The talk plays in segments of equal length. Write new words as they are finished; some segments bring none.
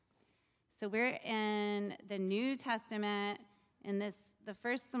So we're in the New Testament, in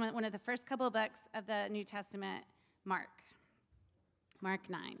one of the first couple of books of the New Testament, Mark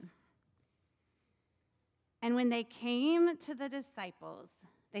 9. And when they came to the disciples,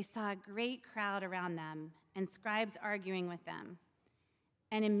 they saw a great crowd around them and scribes arguing with them.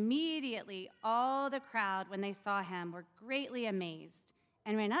 And immediately all the crowd, when they saw him, were greatly amazed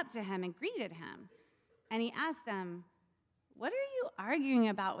and ran up to him and greeted him. And he asked them, "What are you arguing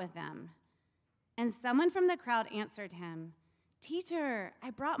about with them?" And someone from the crowd answered him, "Teacher, I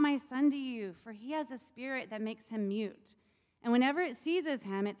brought my son to you, for he has a spirit that makes him mute. And whenever it seizes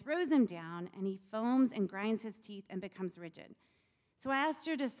him, it throws him down, and he foams and grinds his teeth and becomes rigid. So I asked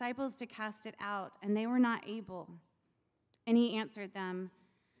your disciples to cast it out, and they were not able." And he answered them,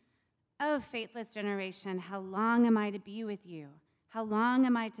 "O faithless generation, how long am I to be with you? How long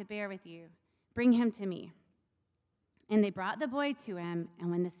am I to bear with you? Bring him to me." And they brought the boy to him,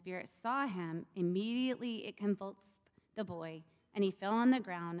 and when the spirit saw him, immediately it convulsed the boy, and he fell on the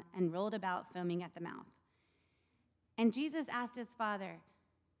ground and rolled about, foaming at the mouth. And Jesus asked his father,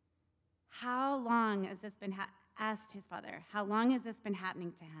 "How long has this been how long has this been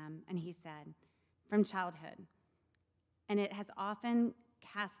happening to him?" And he said, "From childhood. And it has often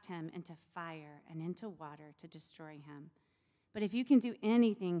cast him into fire and into water to destroy him. But if you can do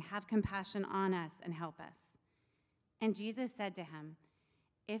anything, have compassion on us and help us." And Jesus said to him,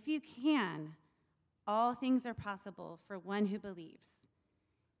 "If you can, all things are possible for one who believes."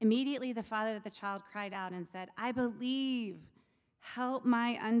 Immediately the father of the child cried out and said, "I believe, help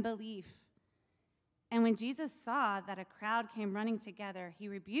my unbelief." And when Jesus saw that a crowd came running together, he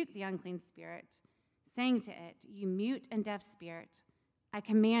rebuked the unclean spirit, saying to it, "You mute and deaf spirit, I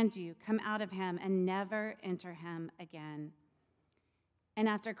command you, come out of him and never enter him again." And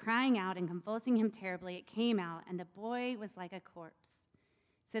after crying out and convulsing him terribly, it came out, and the boy was like a corpse,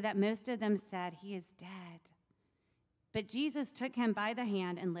 so that most of them said, "He is dead." But Jesus took him by the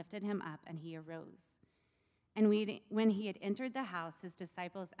hand and lifted him up, and he arose. And when he had entered the house, his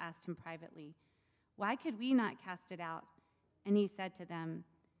disciples asked him privately, "Why could we not cast it out?" And he said to them,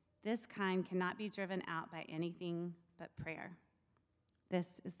 "This kind cannot be driven out by anything but prayer."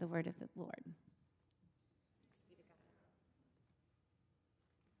 This is the word of the Lord.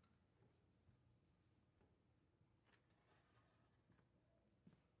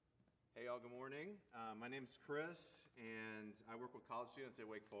 Hey, y'all, good morning. My name's Chris, and I work with college students at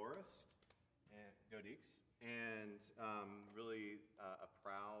Wake Forest, and go Deeks, and really a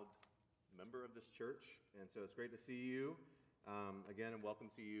proud member of this church, and so it's great to see you. Again, and welcome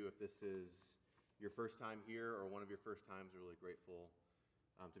to you if this is your first time here or one of your first times. We're really grateful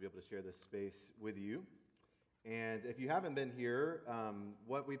to be able to share this space with you. And if you haven't been here,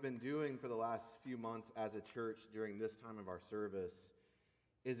 what we've been doing for the last few months as a church during this time of our service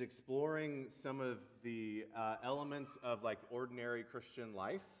is exploring some of the elements of like ordinary Christian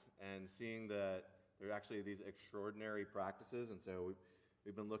life and seeing that there are actually these extraordinary practices. And so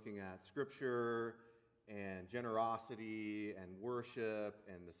we've been looking at scripture and generosity and worship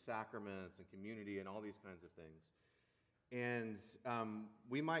and the sacraments and community and all these kinds of things. And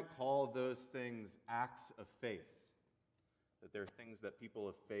we might call those things acts of faith, that they're things that people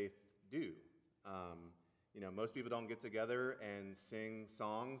of faith do. Most people don't get together and sing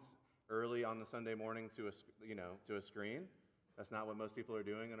songs early on the Sunday morning to a screen. That's not what most people are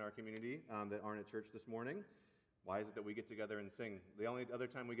doing in our community that aren't at church this morning. Why is it that we get together and sing? The only other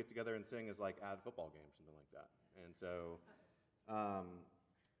time we get together and sing is like at a football game, something like that. And so,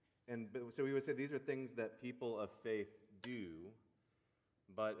 so we would say these are things that people of faith do,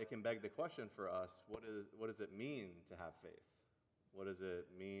 but it can beg the question for us: what does it mean to have faith? What does it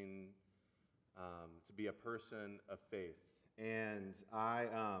mean to be a person of faith? And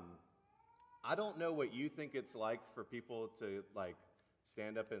I don't know what you think it's like for people to like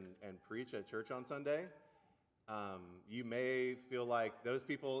stand up and preach at church on Sunday. You may feel like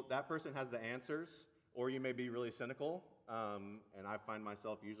that person has the answers, or you may be really cynical, and I find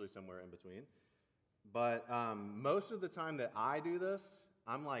myself usually somewhere in between. But most of the time that I do this,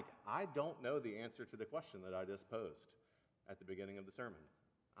 I'm like, I don't know the answer to the question that I just posed at the beginning of the sermon.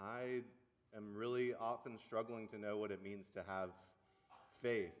 I am really often struggling to know what it means to have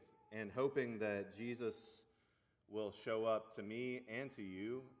faith, and hoping that Jesus will show up to me and to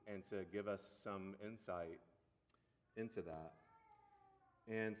you and to give us some insight into that.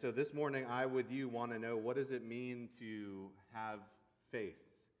 And so this morning, I with you want to know, what does it mean to have faith?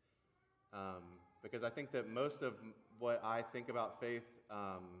 Because I think that most of what I think about faith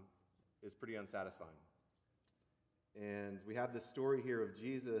is pretty unsatisfying. And we have this story here of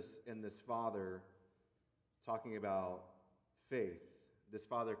Jesus and this father talking about faith. this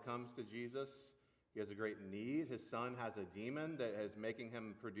father comes to Jesus. He has a great need. His son has a demon that is making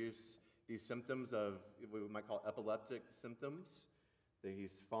him produce these symptoms of what we might call epileptic symptoms, that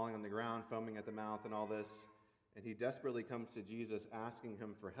he's falling on the ground, foaming at the mouth, and all this. And he desperately comes to Jesus asking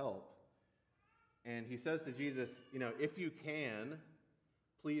him for help. And he says to Jesus, if you can,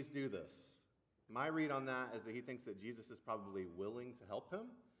 please do this. My read on that is that he thinks that Jesus is probably willing to help him.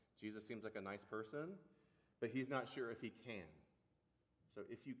 Jesus seems like a nice person, but he's not sure if he can. So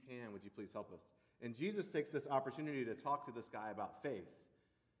if you can, would you please help us? And Jesus takes this opportunity to talk to this guy about faith.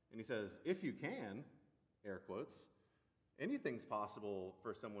 And he says, if you can, air quotes, anything's possible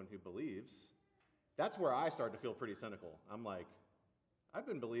for someone who believes. That's where I start to feel pretty cynical. I'm like, I've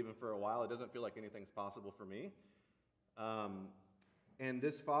been believing for a while. It doesn't feel like anything's possible for me. And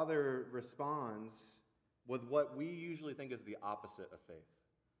this father responds with what we usually think is the opposite of faith.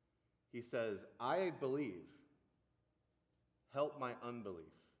 He says, I believe. Help my unbelief.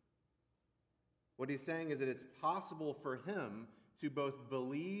 What he's saying is that it's possible for him to both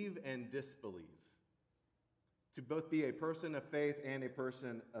believe and disbelieve, to both be a person of faith and a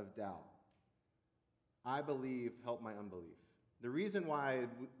person of doubt. I believe, help my unbelief. The reason why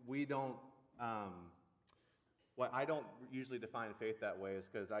we don't, why I don't usually define faith that way is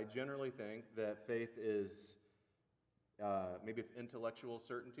because I generally think that faith is, maybe it's intellectual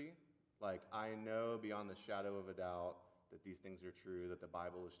certainty. Like, I know beyond the shadow of a doubt that these things are true, that the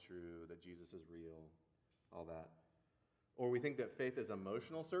Bible is true, that Jesus is real, all that. Or we think that faith is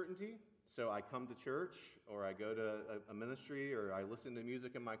emotional certainty. So I come to church, or I go to a ministry, or I listen to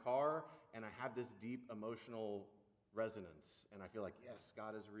music in my car, and I have this deep emotional resonance. And I feel like, yes,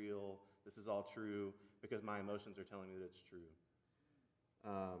 God is real. This is all true, because my emotions are telling me that it's true.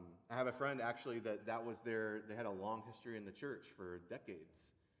 I have a friend, actually, that was they had a long history in the church for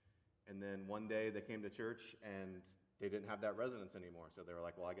decades. And then one day they came to church, and they didn't have that resonance anymore. So they were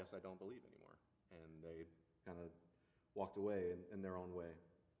like, well, I guess I don't believe anymore. And they kind of walked away in their own way.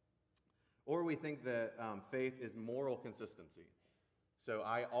 Or we think that faith is moral consistency. So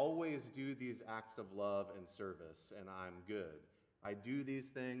I always do these acts of love and service, and I'm good. I do these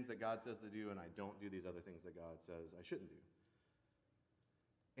things that God says to do, and I don't do these other things that God says I shouldn't do.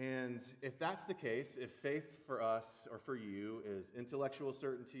 And if that's the case, if faith for us or for you is intellectual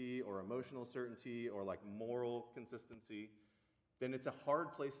certainty or emotional certainty or like moral consistency, then it's a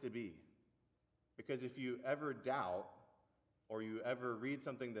hard place to be. Because if you ever doubt, or you ever read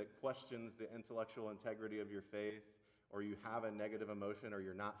something that questions the intellectual integrity of your faith, or you have a negative emotion, or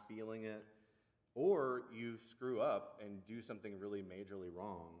you're not feeling it, or you screw up and do something really majorly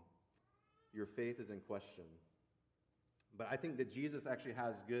wrong, your faith is in question. But I think that Jesus actually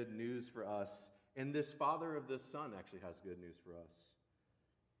has good news for us, and this father of this son actually has good news for us.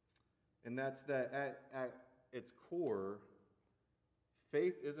 And that's that at its core,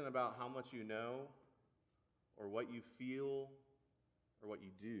 faith isn't about how much you know, or what you feel, or what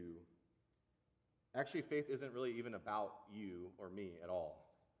you do. Actually, faith isn't really even about you or me at all.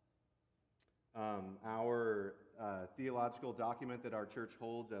 Our theological document that our church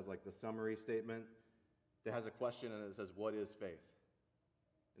holds as like the summary statement, that has a question and it says, what is faith?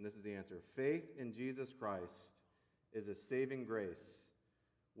 And this is the answer. Faith in Jesus Christ is a saving grace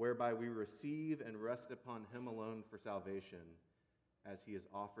whereby we receive and rest upon him alone for salvation as he is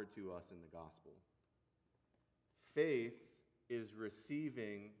offered to us in the gospel. Faith is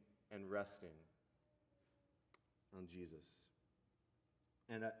receiving and resting on Jesus.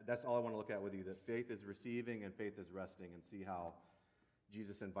 And that's all I want to look at with you, that faith is receiving and faith is resting, and see how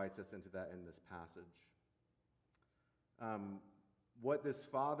Jesus invites us into that in this passage. What this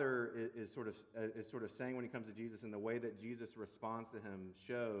father is sort of saying when he comes to Jesus, and the way that Jesus responds to him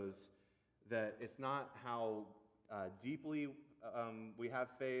shows that it's not how deeply we have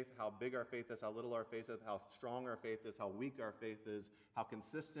faith, how big our faith is, how little our faith is, how strong our faith is, how weak our faith is, how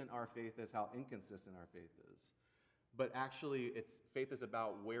consistent our faith is, how inconsistent our faith is. But actually, faith is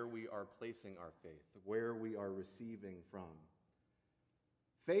about where we are placing our faith, where we are receiving from.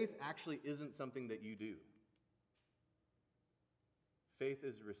 Faith actually isn't something that you do. Faith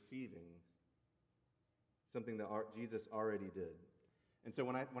is receiving something that Jesus already did. And so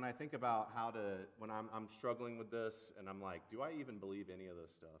when I think about when I'm struggling with this, and I'm like, do I even believe any of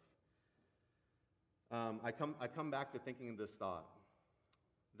this stuff? I come back to thinking this thought,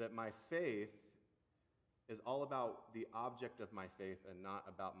 that my faith is all about the object of my faith and not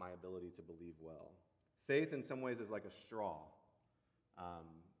about my ability to believe well. Faith in some ways is like a straw.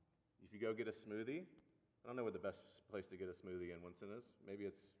 If you go get a smoothie, I don't know where the best place to get a smoothie in Winston is. Maybe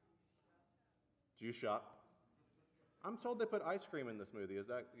it's Juice Shop. I'm told they put ice cream in the smoothie. Is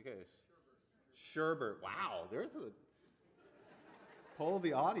that the case? Sherbert. Wow, there's a poll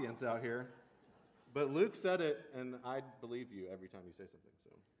the audience out here. But Luke said it, and I believe you every time you say something, so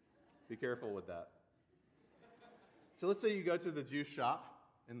be careful with that. So let's say you go to the juice shop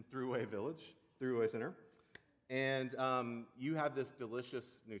in Thruway Village, Thruway Center, and you have this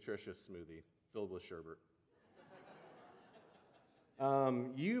delicious, nutritious smoothie filled with sherbet.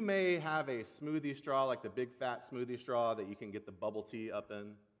 You may have a smoothie straw, like the big fat smoothie straw that you can get the bubble tea up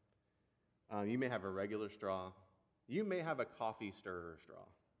in. You may have a regular straw. You may have a coffee stirrer straw.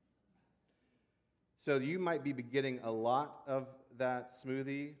 So you might be getting a lot of that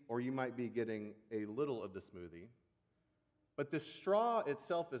smoothie, or you might be getting a little of the smoothie. But the straw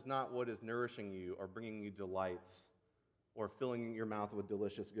itself is not what is nourishing you or bringing you delight or filling your mouth with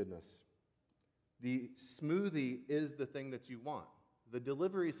delicious goodness. The smoothie is the thing that you want. The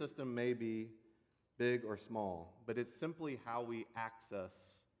delivery system may be big or small, but it's simply how we access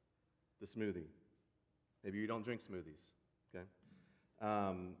the smoothie. Maybe you don't drink smoothies, okay?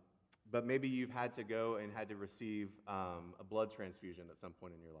 But maybe you've had to go and had to receive a blood transfusion at some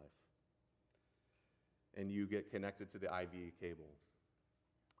point in your life. And you get connected to the IV cable.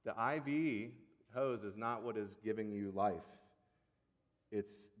 The IV hose is not what is giving you life.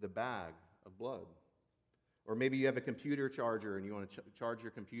 It's the bag of blood. Or maybe you have a computer charger and you want to charge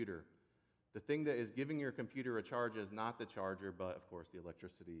your computer. The thing that is giving your computer a charge is not the charger, but of course the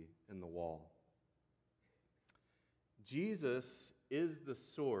electricity in the wall. Jesus is the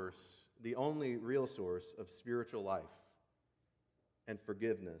source, the only real source of spiritual life and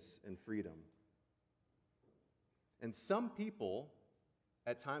forgiveness and freedom. And some people,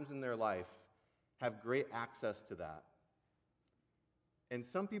 at times in their life, have great access to that. And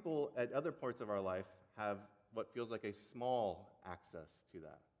some people at other parts of our life have what feels like a small access to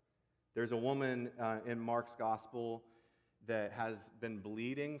that. There's a woman in Mark's gospel that has been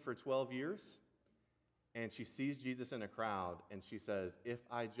bleeding for 12 years, and she sees Jesus in a crowd, and she says, "If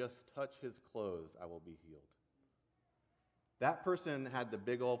I just touch his clothes, I will be healed." That person had the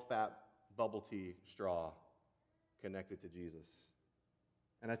big old fat bubble tea straw connected to Jesus.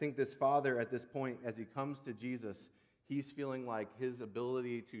 And I think this father at this point, as he comes to Jesus, he's feeling like his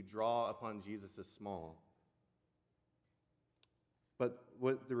ability to draw upon Jesus is small. But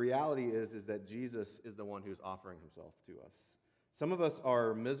what the reality is that Jesus is the one who's offering himself to us. Some of us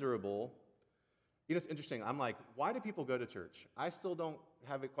are miserable. You know, it's interesting. I'm like, why do people go to church? I still don't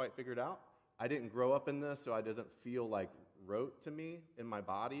have it quite figured out. I didn't grow up in this, so it doesn't feel like rote to me in my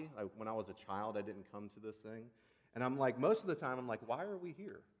body. Like when I was a child, I didn't come to this thing. And I'm like, most of the time, I'm like, why are we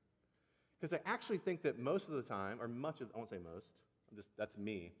here? Because I actually think that most of the time, or much of, I won't say most, that's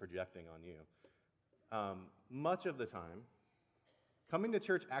me projecting on you. Much of the time, coming to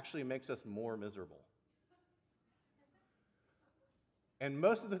church actually makes us more miserable. And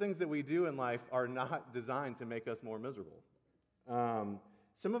most of the things that we do in life are not designed to make us more miserable.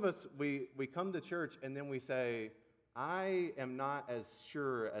 Some of us, we come to church and then we say, I am not as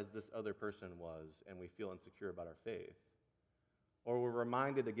sure as this other person was, and we feel insecure about our faith. Or we're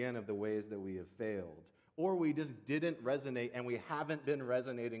reminded again of the ways that we have failed. Or we just didn't resonate, and we haven't been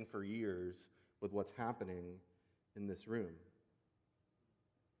resonating for years with what's happening in this room.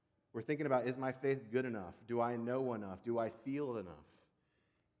 We're thinking about, is my faith good enough? Do I know enough? Do I feel enough?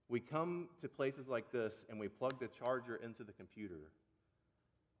 We come to places like this, and we plug the charger into the computer.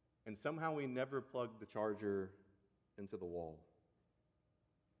 And somehow we never plug the charger into the wall.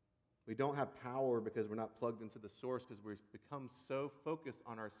 We don't have power because we're not plugged into the source, because we've become so focused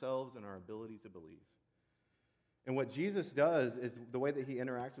on ourselves and our ability to believe. And what Jesus does is the way that he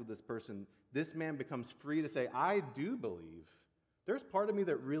interacts with this person, this man becomes free to say, I do believe. There's part of me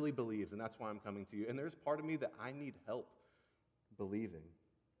that really believes, and that's why I'm coming to you. And there's part of me that I need help believing.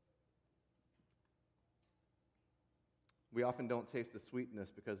 We often don't taste the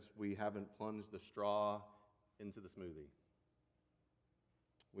sweetness because we haven't plunged the straw into the smoothie.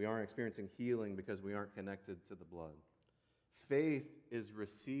 We aren't experiencing healing because we aren't connected to the blood. Faith is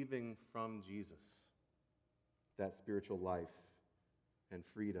receiving from Jesus that spiritual life and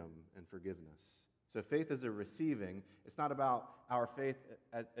freedom and forgiveness. So faith is a receiving. It's not about our faith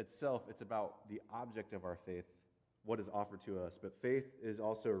itself. It's about the object of our faith, what is offered to us. But faith is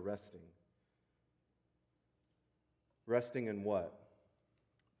also resting. Resting in what?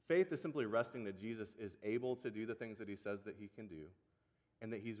 Faith is simply resting that Jesus is able to do the things that he says that he can do,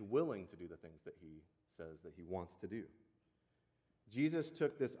 and that he's willing to do the things that he says that he wants to do. Jesus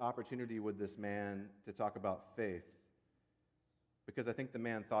took this opportunity with this man to talk about faith because I think the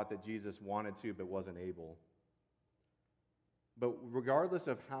man thought that Jesus wanted to but wasn't able. But regardless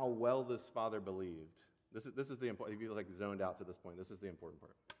of how well this father believed, this is the important, if you like zoned out to this point, this is the important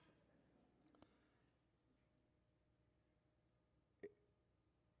part.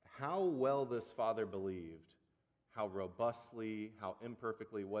 how well this father believed, how robustly, how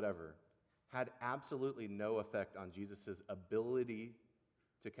imperfectly, whatever, had absolutely no effect on Jesus' ability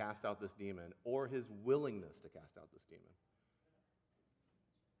to cast out this demon or his willingness to cast out this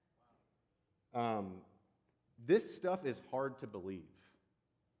demon. This stuff is hard to believe.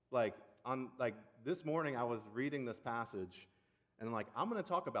 Like this morning, I was reading this passage, and I'm going to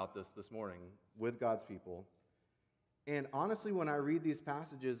talk about this morning with God's people. And honestly, when I read these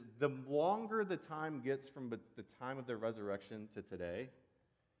passages, the longer the time gets from the time of their resurrection to today,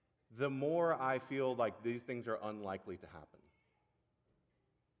 the more I feel like these things are unlikely to happen.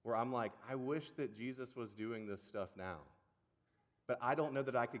 Where I'm like, I wish that Jesus was doing this stuff now. But I don't know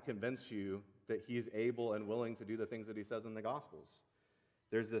that I could convince you that he's able and willing to do the things that he says in the Gospels.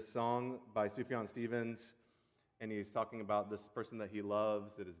 There's this song by Sufjan Stevens, and he's talking about this person that he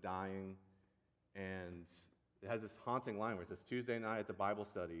loves that is dying, and it has this haunting line where it says, Tuesday night at the Bible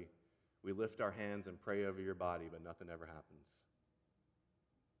study, we lift our hands and pray over your body, but nothing ever happens.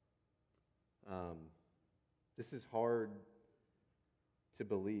 This is hard to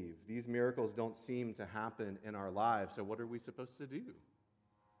believe. These miracles don't seem to happen in our lives, so what are we supposed to do?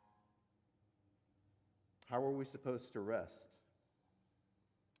 How are we supposed to rest?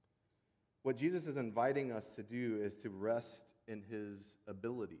 What Jesus is inviting us to do is to rest in his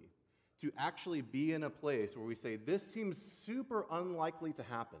ability, to actually be in a place where we say, this seems super unlikely to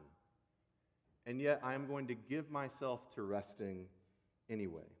happen, and yet I am going to give myself to resting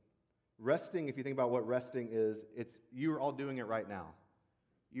anyway. Resting, if you think about what resting is, you're all doing it right now.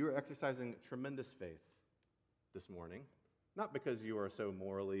 You are exercising tremendous faith this morning, not because you are so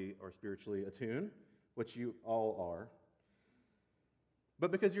morally or spiritually attuned, which you all are,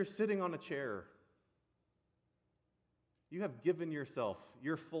 but because you're sitting on a chair. You have given yourself,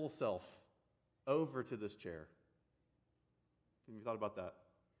 your full self, over to this chair. Have you thought about that?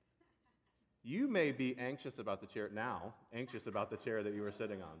 You may be anxious about the chair now, anxious about the chair that you were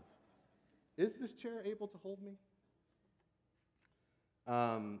sitting on. Is this chair able to hold me?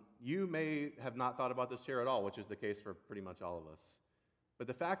 You may have not thought about this chair at all, which is the case for pretty much all of us. But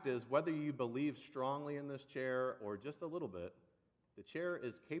the fact is, whether you believe strongly in this chair or just a little bit, the chair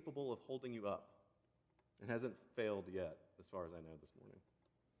is capable of holding you up. It hasn't failed yet, as far as I know this morning.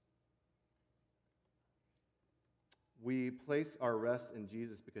 We place our rest in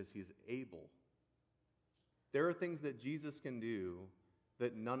Jesus because he's able. There are things that Jesus can do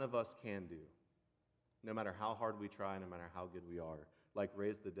that none of us can do, no matter how hard we try, no matter how good we are, like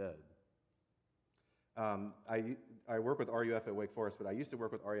raise the dead. I work with RUF at Wake Forest, but I used to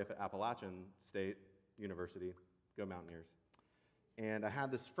work with RUF at Appalachian State University. Go Mountaineers. And I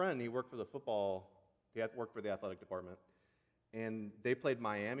had this friend, he worked for the athletic department, and they played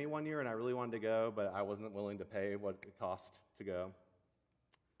Miami one year, and I really wanted to go, but I wasn't willing to pay what it cost to go.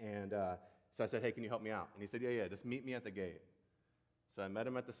 And so I said, hey, can you help me out? And he said, yeah, just meet me at the gate. So I met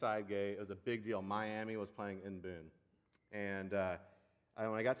him at the side gate. It was a big deal. Miami was playing in Boone. And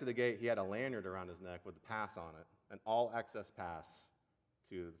when I got to the gate, he had a lanyard around his neck with a pass on it, an all-access pass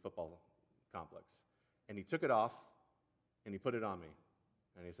to the football complex. And he took it off, and he put it on me.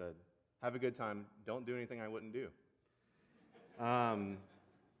 And he said, have a good time. Don't do anything I wouldn't do.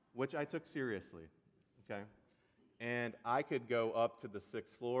 Which I took seriously, okay? And I could go up to the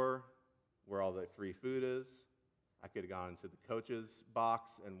 6th floor where all the free food is. I could have gone to the coach's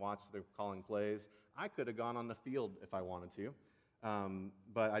box and watched the calling plays. I could have gone on the field if I wanted to.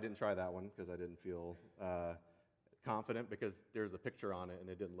 But I didn't try that one because I didn't feel confident because there's a picture on it and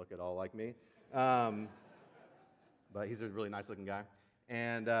it didn't look at all like me. But he's a really nice-looking guy.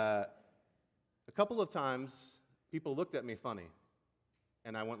 And a couple of times, people looked at me funny,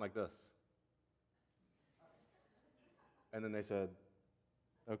 and I went like this. And then they said,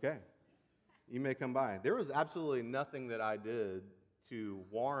 okay, you may come by. There was absolutely nothing that I did to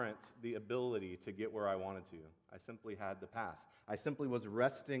warrant the ability to get where I wanted to. I simply had the pass. I simply was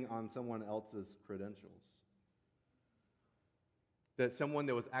resting on someone else's credentials. That someone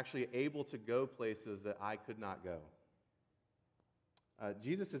that was actually able to go places that I could not go.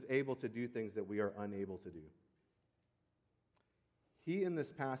 Jesus is able to do things that we are unable to do. He, in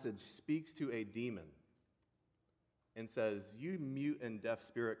this passage, speaks to a demon and says, you mute and deaf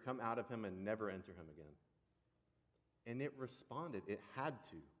spirit, come out of him and never enter him again. And it responded. It had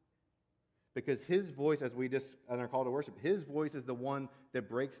to. Because his voice, as we just in our call to worship, his voice is the one that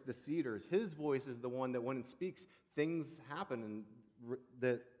breaks the cedars. His voice is the one that when it speaks, things happen, and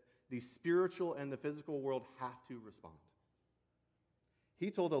that the spiritual and the physical world have to respond. He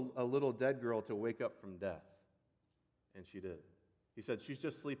told a little dead girl to wake up from death, and she did. He said, she's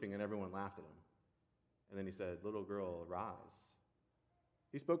just sleeping, and everyone laughed at him. And then he said, little girl, rise.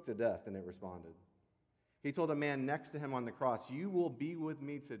 He spoke to death, and it responded. He told a man next to him on the cross, "You will be with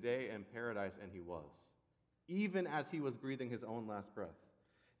me today in paradise," and he was, even as he was breathing his own last breath.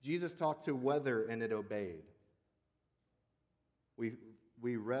 Jesus talked to weather, and it obeyed.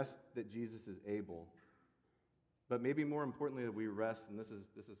 We rest that Jesus is able, but maybe more importantly that we rest, and this is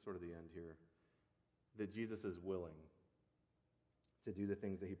sort of the end here, that Jesus is willing to do the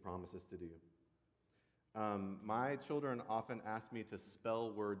things that he promises to do. My children often ask me to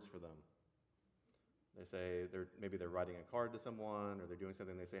spell words for them. They say maybe they're writing a card to someone or they're doing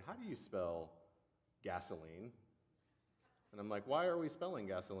something. They say, "How do you spell gasoline?" And I'm like, "Why are we spelling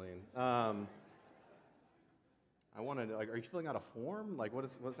gasoline?" I want to know, are you filling out a form? Like,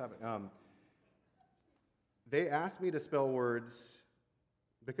 what's happening? They ask me to spell words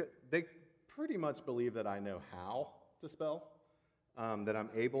because they pretty much believe that I know how to spell, that I'm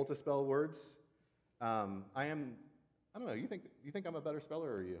able to spell words. I don't know, you think I'm a better speller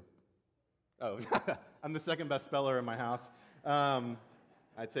or are you? Oh, I'm the second best speller in my house. I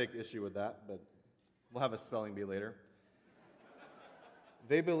take issue with that, but we'll have a spelling bee later.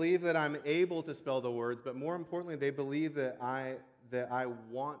 They believe that I'm able to spell the words, but more importantly, they believe that I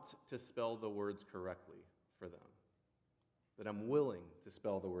want to spell the words correctly for them, that I'm willing to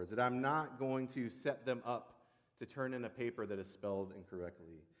spell the words, that I'm not going to set them up to turn in a paper that is spelled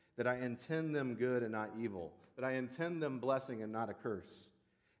incorrectly, that I intend them good and not evil, that I intend them blessing and not a curse.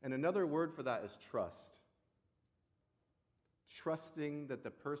 And another word for that is trust. Trusting that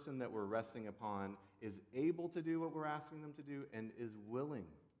the person that we're resting upon is able to do what we're asking them to do and is willing,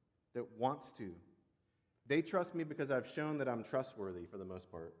 that wants to. They trust me because I've shown that I'm trustworthy for the most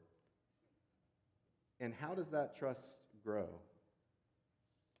part. And how does that trust grow?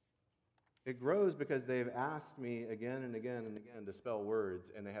 It grows because they've asked me again and again and again to spell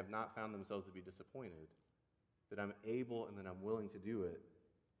words, and they have not found themselves to be disappointed, that I'm able and that I'm willing to do it.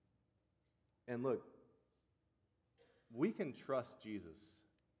 And look, we can trust Jesus.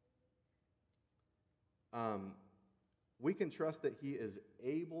 We can trust that he is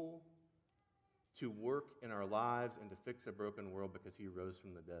able to work in our lives and to fix a broken world because he rose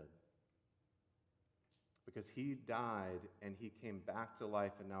from the dead. Because he died and he came back to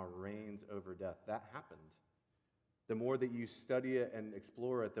life and now reigns over death. That happened. The more that you study it and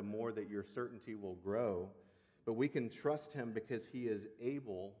explore it, the more that your certainty will grow. But we can trust him because he is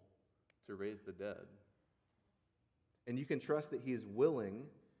able to raise the dead. And you can trust that he is willing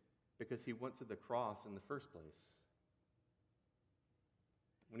because he went to the cross in the first place.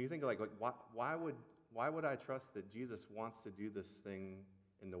 When you think like why would I trust that Jesus wants to do this thing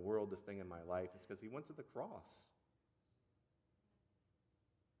in the world, this thing in my life? It's because he went to the cross.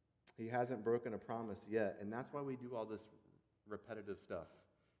 He hasn't broken a promise yet, and that's why we do all this repetitive stuff.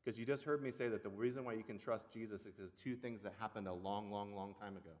 Because you just heard me say that the reason why you can trust Jesus is because two things that happened a long, long, long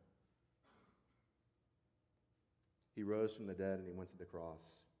time ago. He rose from the dead and he went to the cross.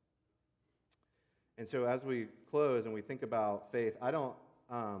 And so as we close and we think about faith, and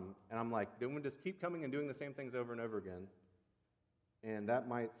I'm like, don't we just keep coming and doing the same things over and over again? And that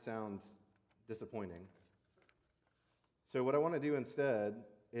might sound disappointing. So what I want to do instead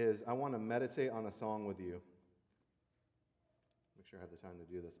is I want to meditate on a song with you. Make sure I have the time to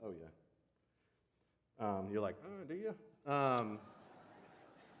do this. Oh, yeah. You're like, oh, do you? I'm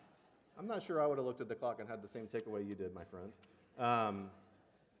not sure I would have looked at the clock and had the same takeaway you did, my friend.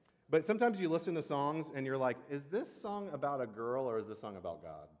 But sometimes you listen to songs and you're like, is this song about a girl or is this song about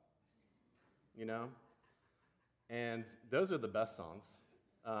God? You know? And those are the best songs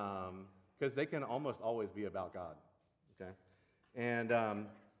because they can almost always be about God, okay? And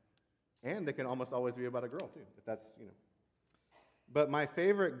they can almost always be about a girl too, if that's, you know. But my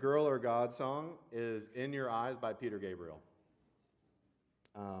favorite girl or God song is "In Your Eyes" by Peter Gabriel.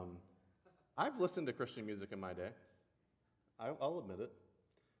 I've listened to Christian music in my day. I'll admit it.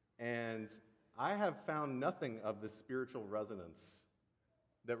 And I have found nothing of the spiritual resonance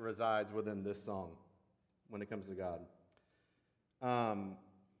that resides within this song when it comes to God.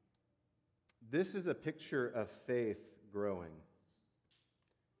 This is a picture of faith growing.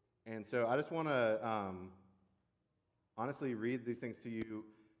 And so I just want to honestly read these things to you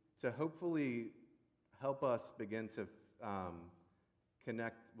to hopefully help us begin to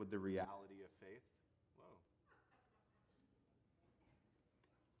connect with the reality of faith. Whoa.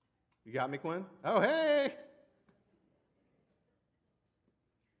 You got me, Quinn? Oh, hey!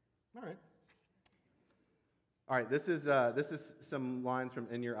 All right. All right, this is some lines from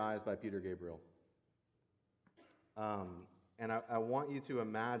 "In Your Eyes" by Peter Gabriel. And I want you to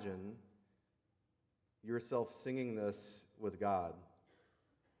imagine yourself singing this with God.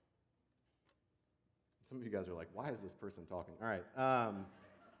 Some of you guys are like, why is this person talking? All right.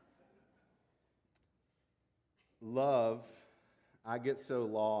 Love, I get so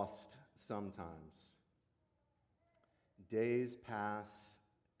lost sometimes. Days pass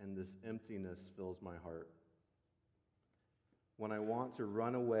and this emptiness fills my heart. When I want to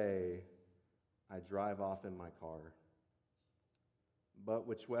run away, I drive off in my car. But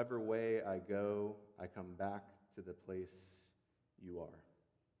whichever way I go, I come back to the place you are.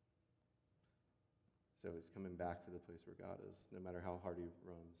 So he's coming back to the place where God is, no matter how hard he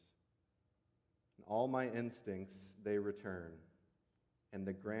runs. And all my instincts, they return, and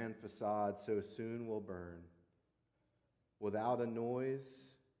the grand facade so soon will burn. Without a noise,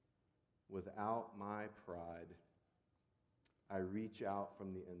 without my pride, I reach out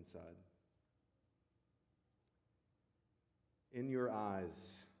from the inside. In your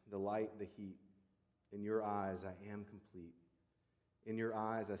eyes, the light, the heat. In your eyes, I am complete. In your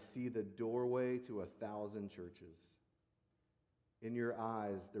eyes, I see the doorway to 1,000 churches. In your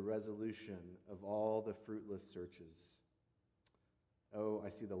eyes, the resolution of all the fruitless searches. Oh, I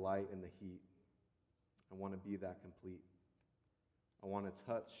see the light and the heat. I want to be that complete. I want to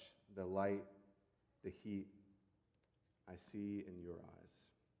touch the light, the heat I see in your eyes.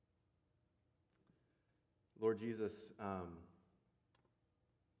 Lord Jesus,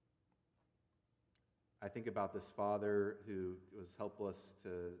 I think about this father who was helpless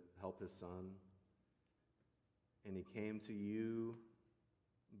to help his son. And he came to you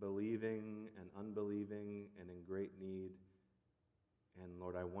believing and unbelieving and in great need. And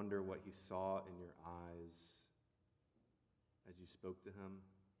Lord, I wonder what he saw in your eyes as you spoke to him.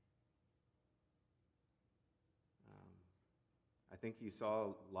 I think he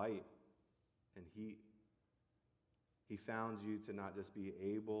saw light and heat. He found you to not just be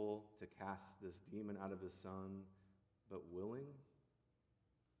able to cast this demon out of his son, but willing.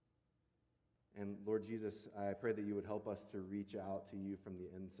 And Lord Jesus, I pray that you would help us to reach out to you from the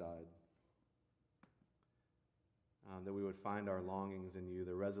inside. That we would find our longings in you,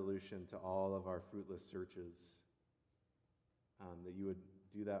 the resolution to all of our fruitless searches. That you would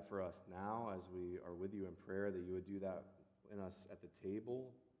do that for us now as we are with you in prayer, that you would do that in us at the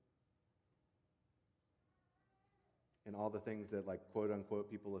table. And all the things that, like, quote-unquote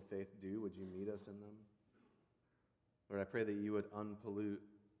people of faith do, would you meet us in them? Lord, I pray that you would unpollute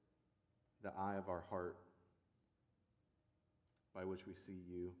the eye of our heart by which we see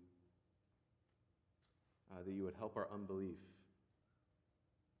you. That you would help our unbelief.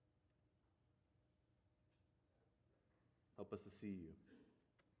 Help us to see you.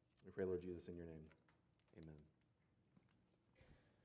 We pray, Lord Jesus, in your name. Amen.